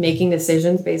stop making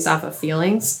decisions based off of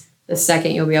feelings, the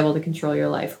second you'll be able to control your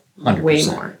life 100%. Way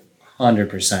more.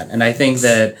 100%. And I think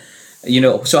that,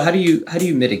 so how do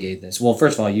you mitigate this? Well,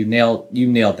 first of all, you nailed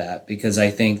that, because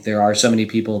I think there are so many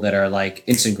people that are like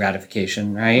instant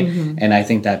gratification, right? And I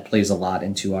think that plays a lot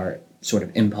into our sort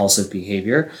of impulsive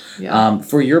behavior. Yeah.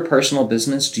 For your personal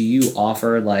business, do you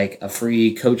offer like a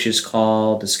free coach's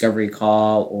call, discovery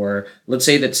call, or let's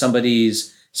say that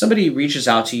somebody reaches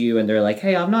out to you and they're like,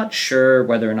 hey, I'm not sure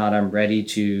whether or not I'm ready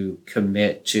to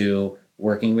commit to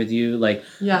working with you. Like,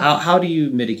 how do you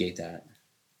mitigate that?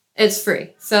 It's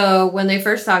free. So when they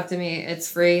first talk to me,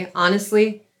 it's free.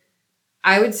 Honestly,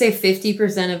 I would say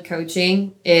 50% of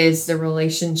coaching is the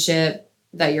relationship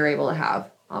that you're able to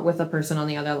have with a person on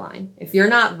the other line. If you're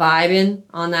not vibing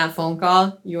on that phone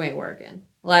call, you ain't working.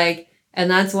 Like, and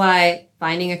that's why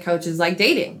finding a coach is like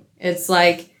dating. It's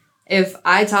like, if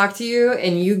I talk to you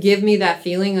and you give me that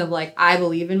feeling of like, I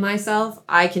believe in myself,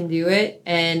 I can do it.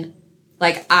 And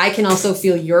like, I can also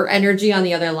feel your energy on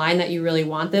the other line that you really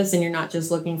want this and you're not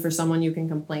just looking for someone you can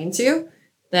complain to,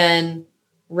 then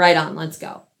right on, let's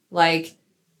go. Like,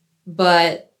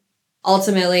 but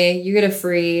ultimately you get a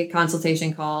free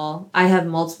consultation call. I have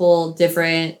multiple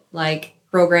different like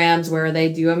programs where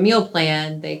they do a meal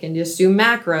plan. They can just do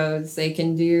macros. They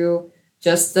can do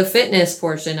just the fitness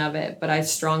portion of it. But I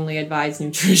strongly advise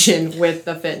nutrition with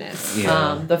the fitness.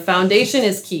 Yeah. The foundation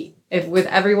is key. If with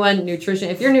everyone, nutrition,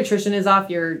 if your nutrition is off,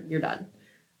 you're done.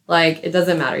 Like, it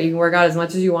doesn't matter. You can work out as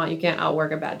much as you want. You can't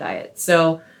outwork a bad diet.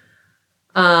 So,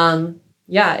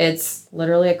 it's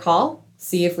literally a call.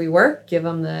 See if we work, give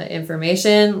them the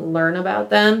information, learn about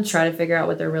them, try to figure out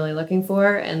what they're really looking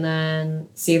for, and then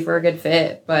see if we're a good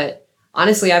fit. But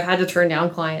honestly, I've had to turn down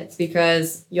clients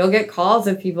because you'll get calls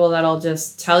of people that'll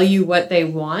just tell you what they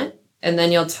want, and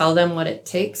then you'll tell them what it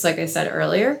takes, like I said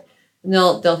earlier. And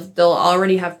they'll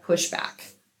already have pushback.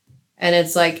 And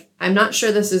it's like, I'm not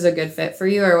sure this is a good fit for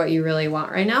you or what you really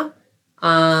want right now.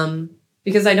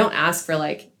 Because I don't ask for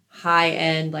like high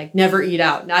end, like never eat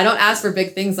out. I don't ask for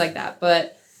big things like that.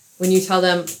 But when you tell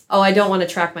them, oh, I don't want to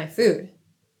track my food.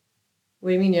 What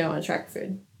do you mean you don't want to track your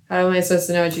food? How am I supposed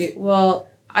to know what you eat? Well,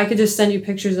 I could just send you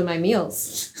pictures of my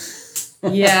meals.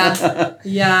 Yeah.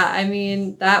 Yeah. I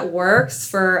mean, that works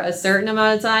for a certain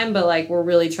amount of time, but like we're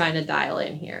really trying to dial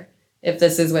in here. If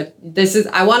this is what this is,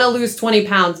 I want to lose 20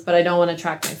 pounds, but I don't want to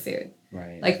track my food.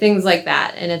 Right. Like things like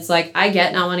that. And it's like, I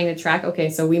get not wanting to track. Okay.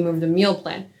 So we moved a meal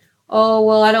plan. Oh,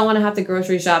 well, I don't want to have to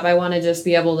grocery shop. I want to just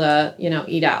be able to,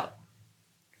 eat out.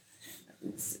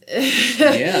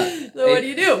 Yeah. So what do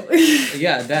you do?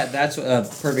 Yeah, that's a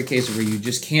perfect case where you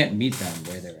just can't meet them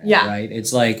where they're at. Yeah. Right.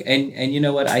 It's like, and you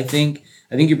know what? I think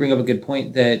you bring up a good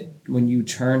point that when you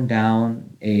turn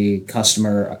down a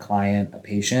customer, a client, a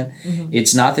patient,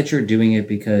 it's not that you're doing it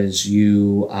because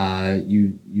you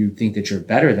think that you're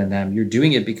better than them. You're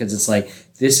doing it because it's like,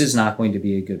 this is not going to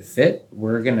be a good fit.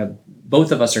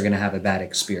 Both of us are going to have a bad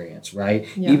experience, right?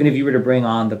 Yeah. Even if you were to bring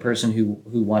on the person who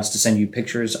wants to send you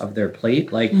pictures of their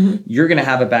plate, like you're going to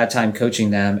have a bad time coaching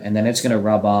them, and then it's going to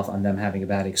rub off on them having a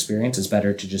bad experience. It's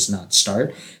better to just not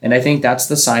start. And I think that's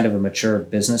the sign of a mature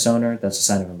business owner. That's the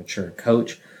sign of a mature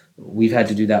coach. We've had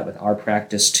to do that with our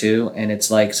practice too. And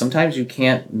it's like, sometimes you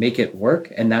can't make it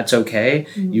work, and that's okay.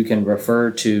 You can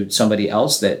refer to somebody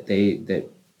else that they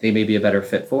may be a better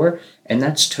fit for, and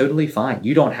that's totally fine.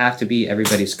 You don't have to be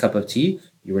everybody's cup of tea.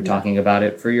 You were talking about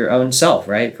it for your own self,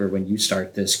 right? For when you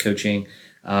start this coaching,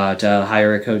 to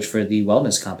hire a coach for the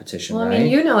wellness competition, Well, right? I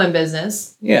mean, in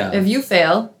business, if you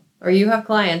fail or you have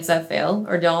clients that fail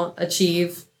or don't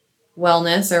achieve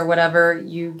wellness or whatever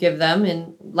you give them,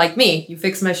 and like me, you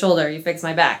fix my shoulder, you fix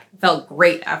my back, it felt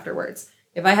great afterwards.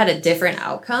 If I had a different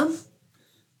outcome,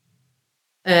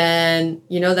 and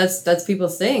that's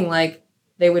people's thing, like,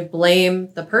 they would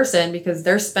blame the person because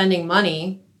they're spending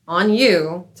money on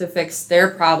you to fix their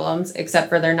problems, except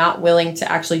for they're not willing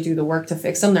to actually do the work to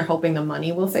fix them. They're hoping the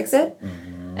money will fix it.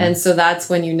 And so that's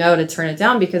when to turn it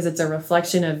down, because it's a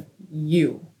reflection of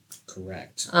you.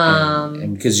 Correct.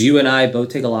 And because you and I both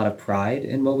take a lot of pride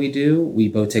in what we do, we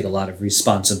both take a lot of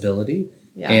responsibility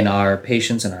in our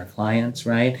patients and our clients,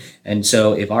 right? And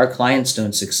so if our clients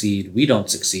don't succeed, we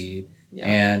don't succeed. Yeah.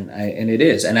 And it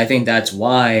is. And I think that's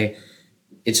why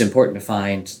it's important to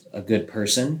find a good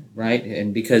person, right?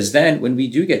 And because then when we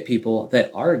do get people that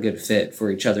are a good fit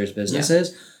for each other's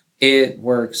businesses, it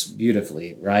works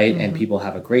beautifully, right? And people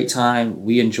have a great time.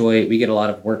 We get a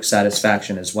lot of work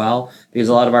satisfaction as well, because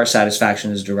a lot of our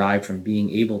satisfaction is derived from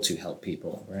being able to help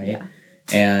people, right? Yeah.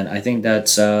 And I think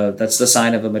that's the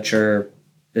sign of a mature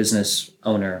business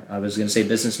owner. I was going to say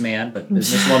businessman, but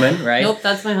businesswoman, right? Nope,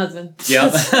 that's my husband.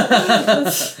 Yep.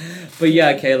 But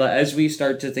yeah, Kayla, as we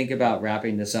start to think about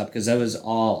wrapping this up, because that was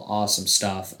all awesome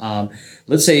stuff.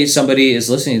 Let's say somebody is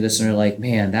listening to this and they're like,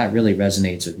 man, that really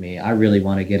resonates with me. I really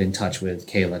want to get in touch with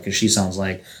Kayla because she sounds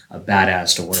like a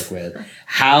badass to work with.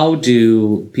 How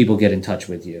do people get in touch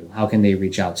with you? How can they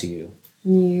reach out to you?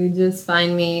 You just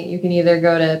find me. You can either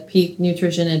go to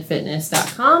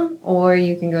peaknutritionandfitness.com or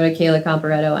you can go to Kayla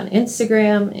Comparetto on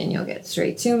Instagram and you'll get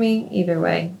straight to me. Either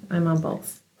way, I'm on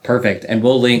both. Perfect. And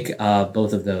we'll link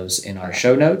both of those in our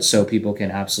show notes so people can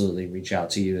absolutely reach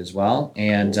out to you as well.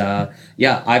 And I'm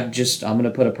going to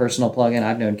put a personal plug in.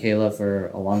 I've known Kayla for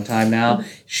a long time now.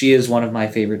 She is one of my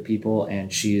favorite people,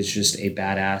 and she is just a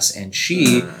badass, and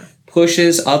she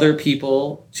pushes other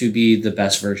people to be the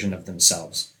best version of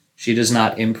themselves. She does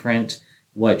not imprint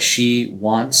what she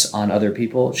wants on other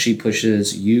people. She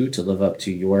pushes you to live up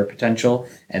to your potential.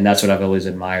 And that's what I've always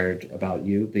admired about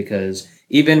you, because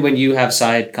even when you have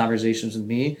side conversations with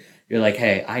me, you're like,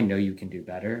 hey, I know you can do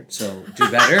better, so do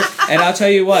better. And I'll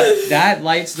tell you what, that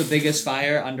lights the biggest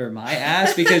fire under my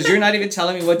ass, because you're not even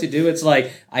telling me what to do. It's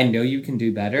like, I know you can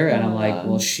do better. And I'm like,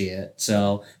 well, shit.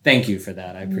 So thank you for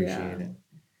that. I appreciate it.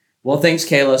 Well, thanks,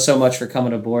 Kayla, so much for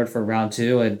coming aboard for round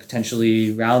 2 and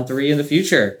potentially round 3 in the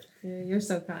future. You're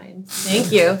so kind.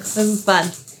 Thank you. This was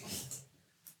fun.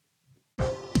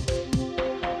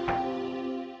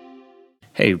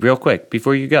 Hey, real quick,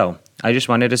 before you go, I just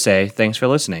wanted to say thanks for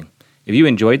listening. If you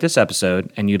enjoyed this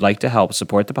episode and you'd like to help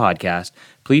support the podcast,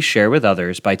 please share with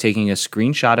others by taking a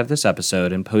screenshot of this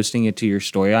episode and posting it to your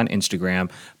story on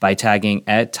Instagram by tagging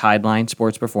 @Tideline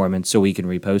Sports Performance so we can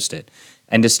repost it.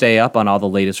 And to stay up on all the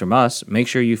latest from us, make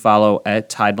sure you follow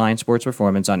 @Tideline Sports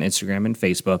Performance on Instagram and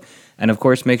Facebook. And of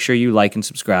course, make sure you like and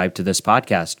subscribe to this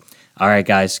podcast. All right,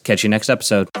 guys, catch you next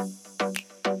episode.